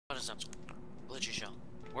What is up, Glitchyshell?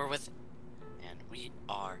 We're with, and we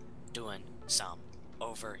are doing some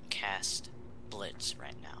Overcast Blitz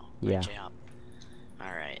right now. Yeah. Right, Jhop?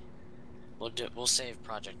 All right. We'll save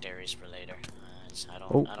Project Ares for later.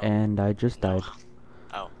 And I just died.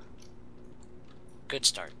 Oh. Good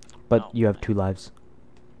start. But Oh, you have 2 lives.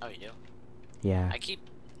 Oh, you do? Yeah. I keep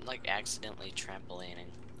like accidentally trampolining.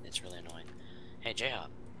 It's really annoying. Hey, Jhop.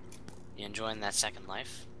 You enjoying that second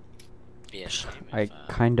life? Be a shame if, I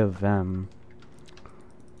kind of am.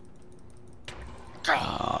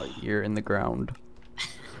 You're in the ground.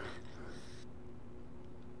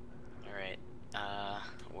 Alright,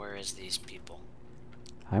 where is these people?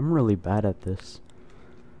 I'm really bad at this.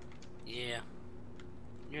 Yeah,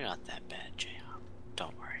 you're not that bad, Jhop.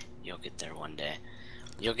 Don't worry, you'll get there one day.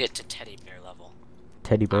 You'll get to teddy bear level.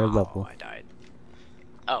 Teddy bear level. I died.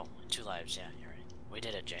 Oh, 2 lives, yeah, you're right. We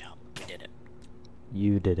did it, Jhop. We did it.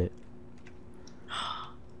 You did it.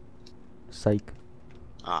 Psych.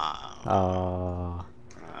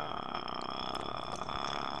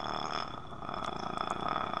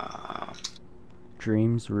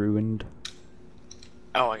 Dreams ruined.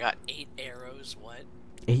 Oh, I got 8 arrows. What?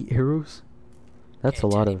 8 arrows? That's a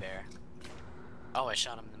lot of. Bear. Oh, I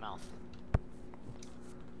shot him in the mouth.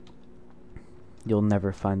 You'll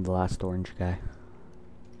never find the last orange guy.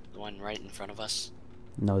 The one right in front of us?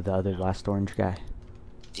 No, the other last orange guy.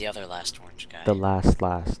 The other last orange guy. The last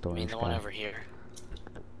orange guy. I mean the one over here.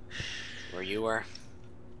 Where you were?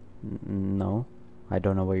 No. I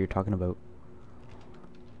don't know what you're talking about.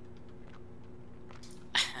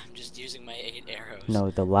 I'm just using my 8 arrows. No,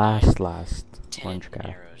 the last 10 orange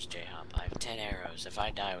guy. arrows, Jhop. I have 10 arrows. If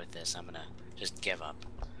I die with this, I'm gonna just give up.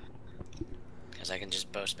 Because I can just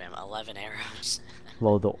bow spam 11 arrows.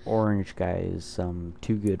 Well, the orange guy is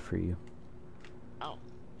too good for you. Oh,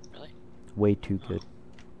 really? Way too good.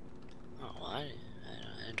 Oh, well, I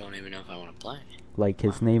don't even know if I want to play. Like,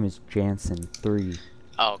 his name is Jansen 3.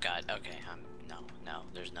 Oh god, okay, no,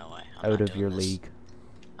 there's no way. I'm Out not of doing your this. league.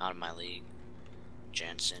 Out of my league.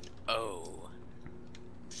 Jansen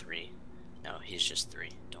 3. No, he's just 3.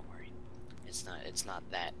 Don't worry. It's not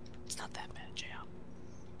that bad, Jhop.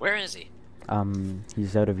 Where is he?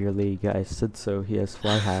 He's out of your league. I said so. He has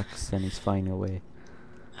fly hacks and he's flying away.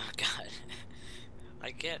 Oh god.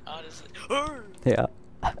 I can't honestly. Yeah.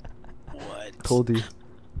 What? Told you.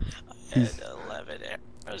 I had 11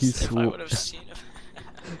 arrows. If I would have seen him.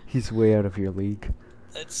 He's way out of your league.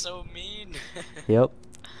 That's so mean. Yep.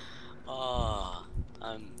 Oh,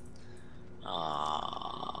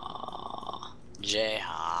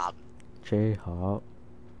 Jhop. Jhop.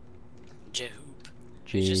 Jhoop.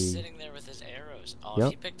 He's just sitting there with his arrows. Oh, Yep.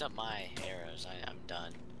 if he picked up my arrows, I'm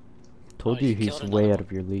done. Told Oh, you he he's killed way another out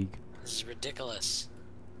of your league. This is ridiculous.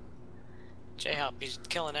 Jhop, he's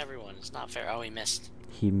killing everyone. It's not fair. Oh, he missed.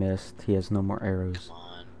 He missed. He has no more arrows. Come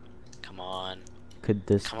on. Come on. Could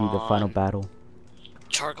this Come be the final on. battle?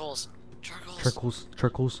 Charcoals.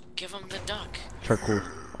 Charcoals. Give him the duck. Charcoal.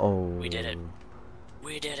 Oh. We did it.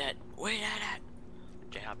 We did it. We did it.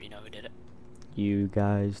 Jhop, you know who did it? You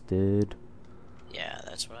guys did. Yeah,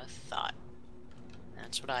 that's what I thought.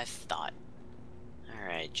 That's what I thought.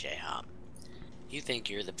 Alright, Jhop. You think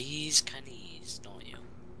you're the bee's knees, don't you?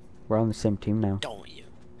 We're on the same team now. Don't you?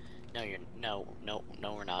 No,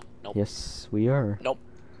 no, we're not. Nope. Yes, we are. Nope.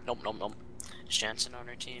 Is Jansen on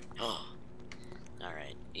our team?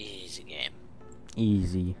 Alright, easy game.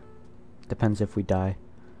 Easy. Depends if we die.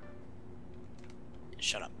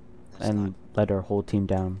 Shut up. And let our whole team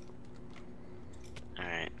down.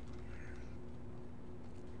 Alright.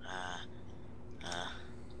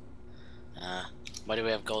 Why do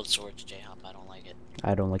we have gold swords, Jhop? I don't like it.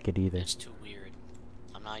 I don't like it either. It's too weird.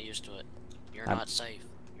 I'm not used to it. You're not safe.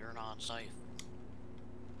 You're not safe.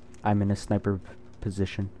 I'm in a sniper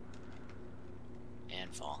position.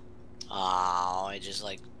 And fall. Oh, I just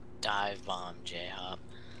like dive bombed, Jhop.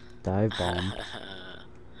 Dive bomb.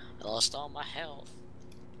 I lost all my health.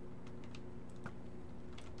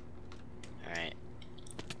 Alright.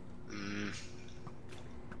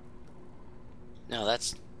 No,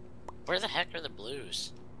 that's... Where the heck are the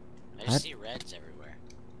blues? I just see reds everywhere.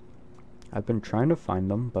 I've been trying to find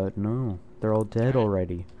them, but no. They're all dead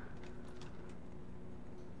already.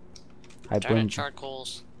 I blame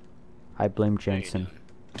charcoals. I blame Jansen.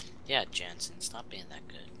 Yeah, Jansen, stop being that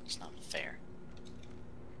good. It's not fair.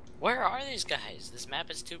 Where are these guys? This map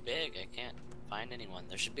is too big. I can't find anyone.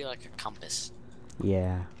 There should be like a compass.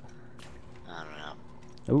 Yeah. I don't know.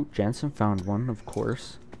 Oh, Jansen found one, of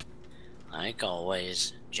course. Like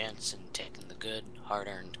always, Jansen taking the good,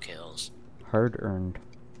 hard-earned kills. Hard-earned.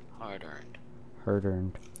 Hard-earned.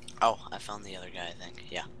 Hard-earned. Oh, I found the other guy, I think.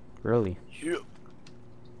 Yeah. Really? Yeah.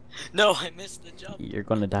 No, I missed the jump. You're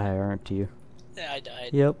gonna die, aren't you? Yeah, I died.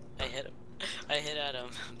 Yep. I hit him. I hit at him,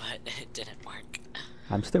 but it didn't work.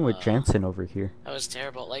 I'm staying with Jansen over here. That was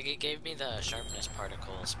terrible. Like, it gave me the sharpness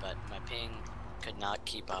particles, but my ping could not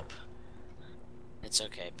keep up. It's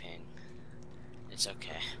okay, ping. It's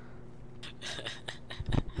okay.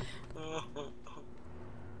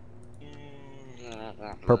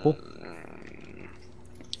 Purple?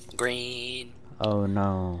 Green. Oh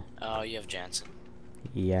no. Oh, you have Jansen.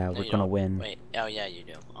 Yeah, No, we're you gonna don't. win. Wait. Oh, yeah, you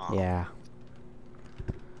do. Oh. Yeah.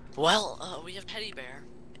 Well, we have Teddy Bear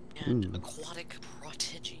and Ooh. Aquatic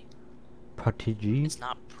Prodigy. Prodigy? It's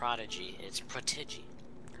not Prodigy, it's Prodigy.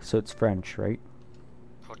 So it's French, right?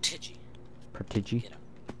 Prodigy. Prodigy? Get up.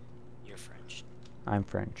 You're French. I'm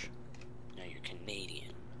French. No, you're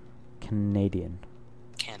Canadian. Canadian.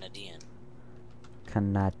 Canadian.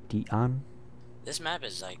 Canadian? This map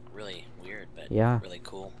is, like, really weird, but Yeah. really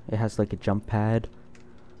cool. It has like a jump pad.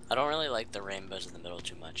 I don't really like the rainbows in the middle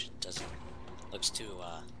too much. It doesn't... Looks too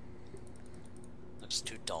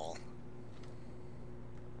dull.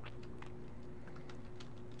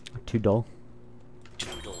 Too dull.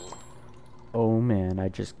 Too dull. Oh man, I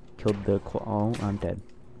just killed the oh, I'm dead.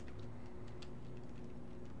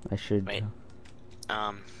 I should... Wait.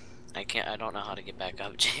 I don't know how to get back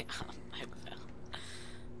up, Jhop. I fell.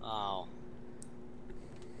 Oh.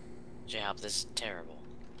 Jhop, this is terrible.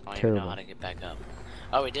 I don't even know how to get back up.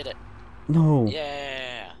 Oh, we did it. No!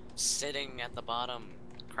 Yeah! Sitting at the bottom,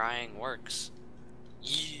 crying works.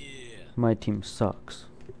 Yeah! My team sucks.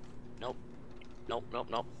 Nope. Nope, nope,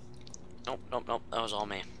 nope. Nope, nope, nope. That was all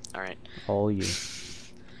me. Alright. All you.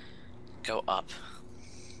 Go up.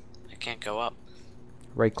 I can't go up.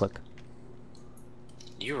 Right click.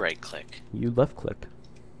 You right click. You left click.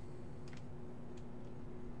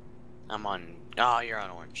 I'm on... Oh, you're on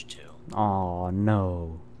orange too. Aw,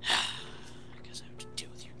 no. I guess I have to deal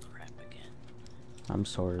with your crap again. I'm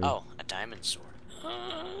sorry. Oh, a diamond sword.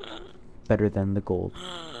 Better than the gold.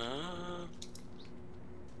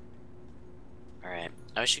 Alright.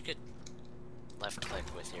 I wish you could left click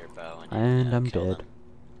with your bow And I'm kill dead. them.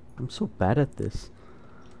 I'm so bad at this.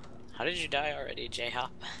 How did you die already, Jhop?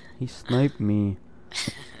 He sniped me.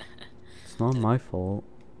 It's not my fault.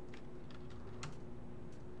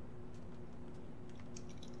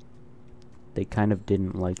 They kind of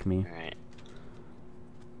didn't like me. Alright.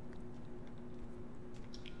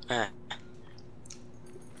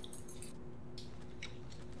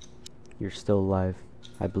 You're still alive.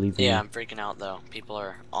 I believe in Yeah, you. I'm freaking out though. People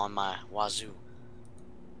are on my wazoo.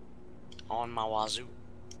 On my wazoo.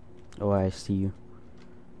 Oh, I see you.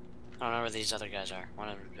 I don't know where these other guys are. One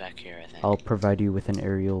of them's back here, I think. I'll provide you with an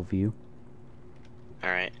aerial view.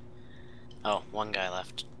 Alright. Oh, one guy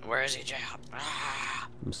left. Where is he, Jhop? Ah!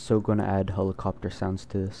 I'm so gonna add helicopter sounds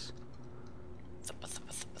to this.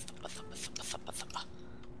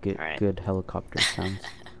 Get Alright. good helicopter sounds.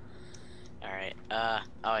 Alright, oh,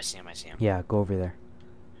 I see him, I see him. Yeah, go over there.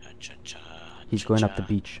 He's going up the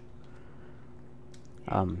beach.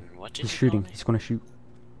 What did He's you shooting. call me? He's gonna shoot.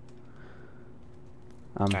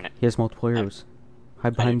 Darn it. He has multiple arrows.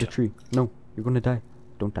 Hide behind the do. tree. No, you're gonna die.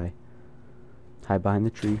 Don't die. Hide behind the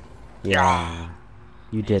tree. Yeah.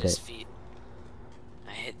 You I did hit his it. feet.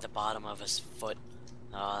 I hit the bottom of his foot.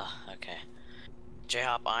 Okay.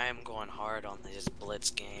 Jhop, I am going hard on these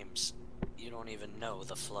blitz games. You don't even know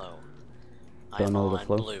the flow. Don't I'm know the on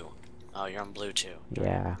flow? blue. Oh, you're on blue too.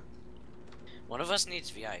 Yeah. One of us needs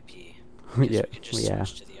VIP. Yeah, We can just yeah.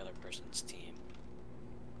 switch to the other person's team.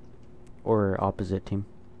 Or opposite team.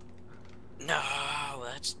 No,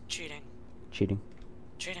 that's cheating. Cheating.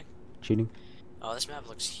 Cheating. Cheating. Oh, this map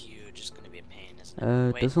looks huge. It's gonna be a pain, isn't it?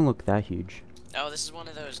 It Wait. doesn't look that huge. Oh, this is one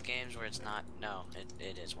of those games where it's not. No,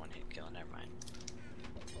 it is one hit kill. Never mind.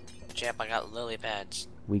 Jhop, I got lily pads.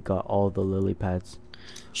 We got all the lily pads.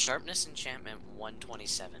 Sharpness enchantment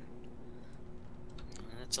 127.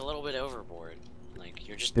 It's a little bit overboard. Like,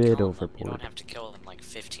 you're just Bit killing them. You overboard. don't have to kill them like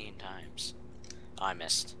 15 times. Oh, I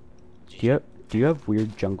missed. Do you have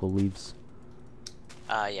weird jungle leaves?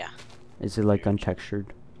 Yeah. Is it like untextured?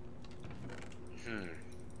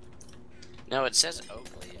 No, it says oak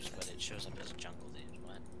leaves, but it shows up as jungle leaves.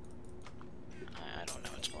 What? I don't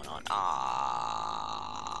know what's going on.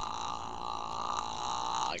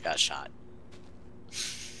 I got shot.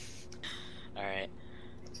 Alright.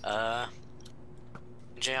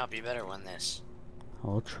 Jhop, you better win this.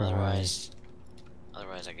 I'll try.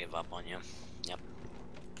 Otherwise I give up on you. Yep.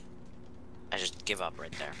 I just give up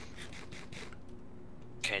right there.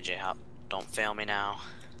 Okay, Jhop, don't fail me now.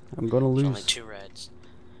 I'm gonna lose. There's only 2 reds.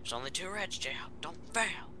 There's only 2 reds, Jhop. Don't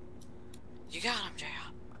fail. You got him,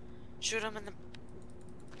 Jhop. Shoot him in the...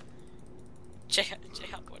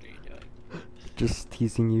 Jhop, what are you doing? Just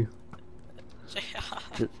teasing you.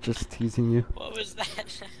 Just teasing you. What was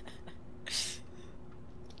that?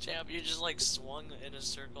 Jhop, you just like swung in a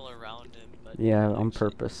circle around him, but Yeah, on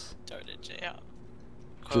purpose. Started Jhop.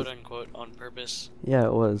 Quote unquote on purpose. Yeah,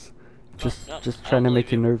 it was. No, Just trying to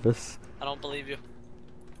make you nervous. I don't believe you.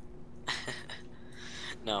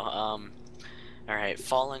 No, alright,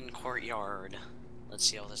 Fallen Courtyard. Let's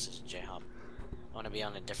see how this is, Jhop. I want to be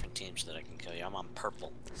on a different team so that I can kill you. I'm on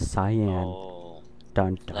purple. Cyan. Oh.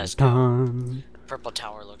 Dun dun Let's dun. go. Purple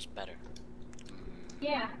tower looks better.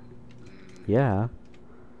 Yeah. Yeah.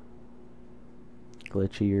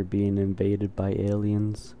 Glitchy, you're being invaded by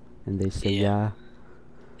aliens, and they say yeah.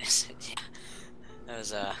 Yeah. That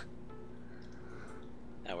was,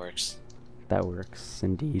 that works. That works,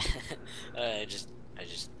 indeed. I just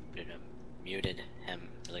muted him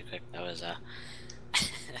really quick. That was, that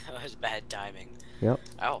was bad timing. Yep.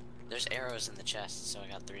 Oh, there's arrows in the chest, so I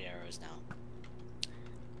got 3 arrows now.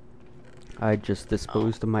 I just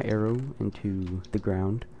disposed of my arrow into the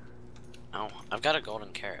ground. Oh, I've got a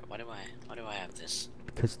golden carrot. Why do I have this?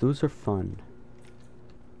 Because those are fun.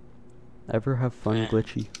 Ever have fun,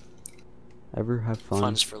 Glitchy? Ever have fun?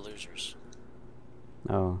 Fun's for losers.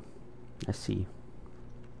 Oh, I see.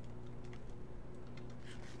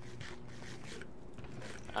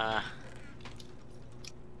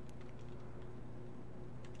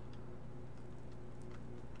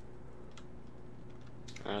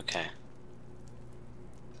 Okay.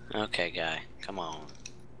 Okay, guy. Come on.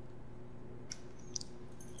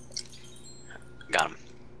 Got him.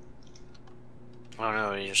 I don't know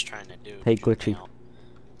what he was trying to do. Hey, Glitchy.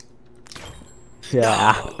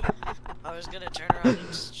 Yeah. No! I was gonna turn around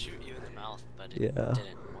and shoot you in the mouth, but it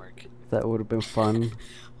didn't work. That would have been fun.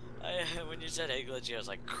 When you said hey, Glitchy, I was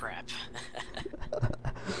like, crap.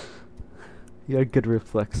 You had good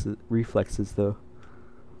reflexes though.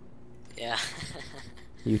 Yeah.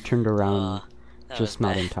 You turned around just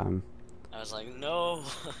not in bad. time. I was like, no.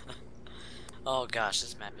 Oh gosh,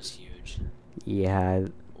 this map is huge. Yeah,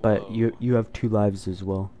 but Whoa. you have 2 lives as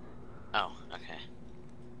well. Oh, okay.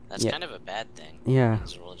 That's kind of a bad thing. Yeah.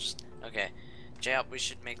 We'll just... Okay, Jhop, we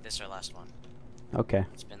should make this our last one. Okay.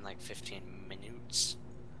 It's been like 15 minutes.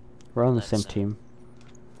 We're on the same team.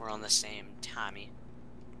 We're on the same Tommy.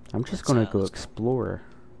 I'm just gonna go explore.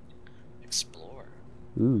 Explore?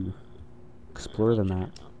 Ooh. Explore the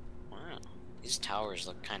map. Wow. These towers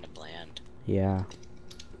look kind of bland. Yeah.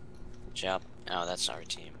 Jhop. Oh, that's our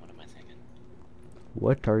team. What am I thinking?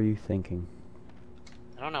 What are you thinking?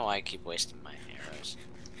 I don't know why I keep wasting my arrows.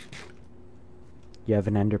 You have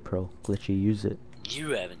an ender pearl. Glitchy, use it.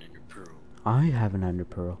 You have an ender pearl. I have an ender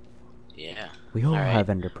pearl. Yeah. We all have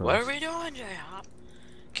ender pearls. What are we doing, Jhop?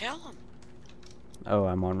 Kill him. Oh,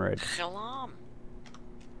 I'm on red. Kill him.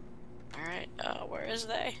 Alright, where is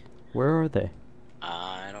they? Where are they?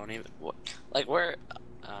 I don't even... Like, where...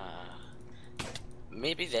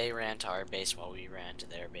 Maybe they ran to our base while we ran to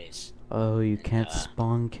their base. Oh, you can't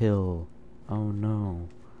spawn kill. Oh, no.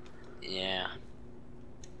 Yeah.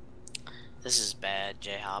 This is bad,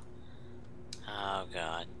 Jhop. Oh,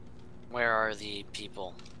 God. Where are the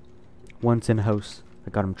people? One's in house. I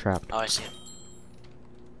got him trapped. Oh, I see him.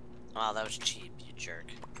 Wow, that was cheap, you jerk.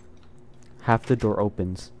 Half the door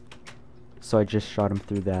opens. So I just shot him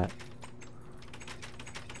through that.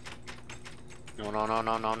 No, no, no,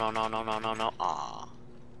 no, no, no, no, no, no, no, no. Aw.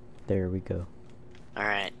 There we go.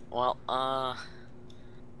 Alright, well,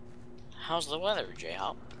 how's the weather,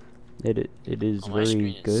 Jhop? It is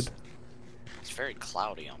very good. It's very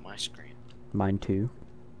cloudy on my screen. Mine too.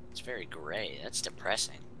 It's very gray. That's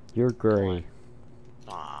depressing. You're gray.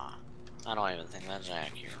 Aw. I don't even think that's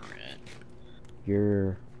accurate.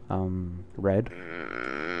 You're, red?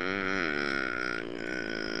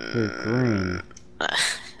 You're green.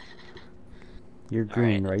 You're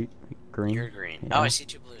green, right? Green? You're green. Yeah. Oh, I see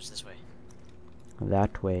 2 blues this way.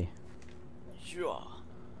 That way. Yeah.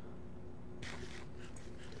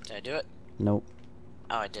 Did I do it? Nope.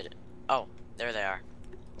 Oh, I did it. Oh, there they are.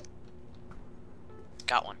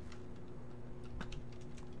 Got one.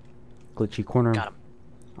 Glitchy corner. Got him.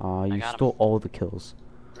 Aw, you stole all the kills.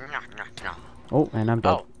 No. Oh, and I'm dead.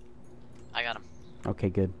 Oh, I got him. Okay,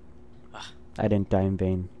 good. Ugh. I didn't die in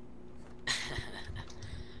vain.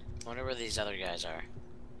 Wonder where these other guys are.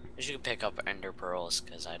 You should pick up ender pearls,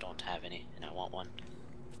 because I don't have any, and I want one.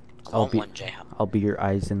 I want one, Jhop. I'll be your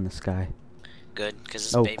eyes in the sky. Good,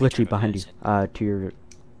 because this baby Glitchy behind you. hit.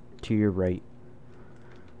 To your right.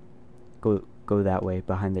 Go that way,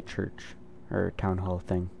 behind the church or town hall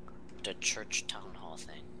thing. The church town hall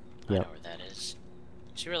thing. Yep. I know where that is.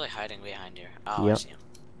 Is he really hiding behind here? Oh, yep. I see him.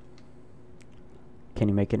 Can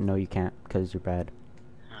you make it? No, you can't, because you're bad.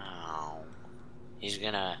 Oh. He's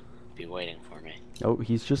gonna be waiting for me. Oh,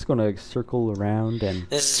 he's just gonna circle around and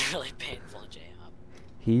This is really painful, Jhop.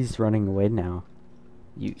 he's running away now.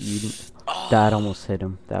 You Oh! that almost hit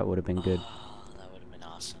him. That would have been good. Oh, that would have been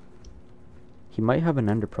awesome. He might have an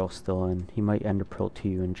ender pearl still, and he might ender pearl to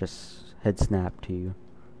you and just head snap to you.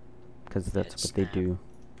 Because that's what they do.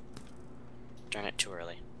 Darn it, too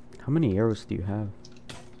early. How many arrows do you have?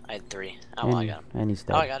 I had 3. Oh, well, I got him. And he's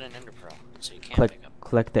dead. Oh, I got an ender pearl, so you can't pick up.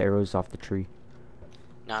 Collect the arrows off the tree.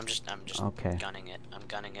 No, I'm just Okay. gunning it. I'm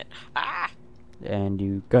gunning it. Ah! And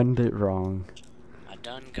you gunned it wrong. I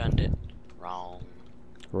done gunned it wrong.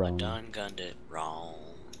 Wrong. I done gunned it wrong.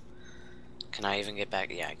 Can I even get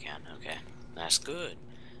back? Yeah, I can. Okay. That's good.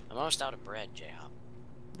 I'm almost out of bread, Jhop.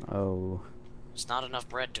 Oh. It's not enough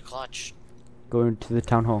bread to clutch. Going to the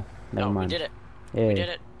town hall. Never No, mind. we did it. Hey. We did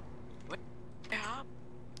it. Jhop.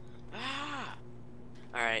 Ah!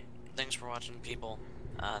 Alright. Thanks for watching, people.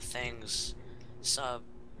 Things. Sub.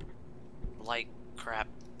 Like crap.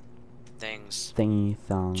 Things. Thingy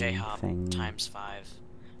thong Jhop thing. ×5.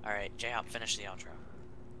 Alright, Jhop, finish the outro.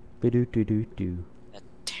 Ba-doo doo doo doo. That's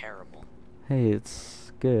terrible. Hey,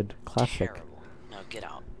 it's good. Classic. Terrible. No, get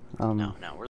out. Um. No, we're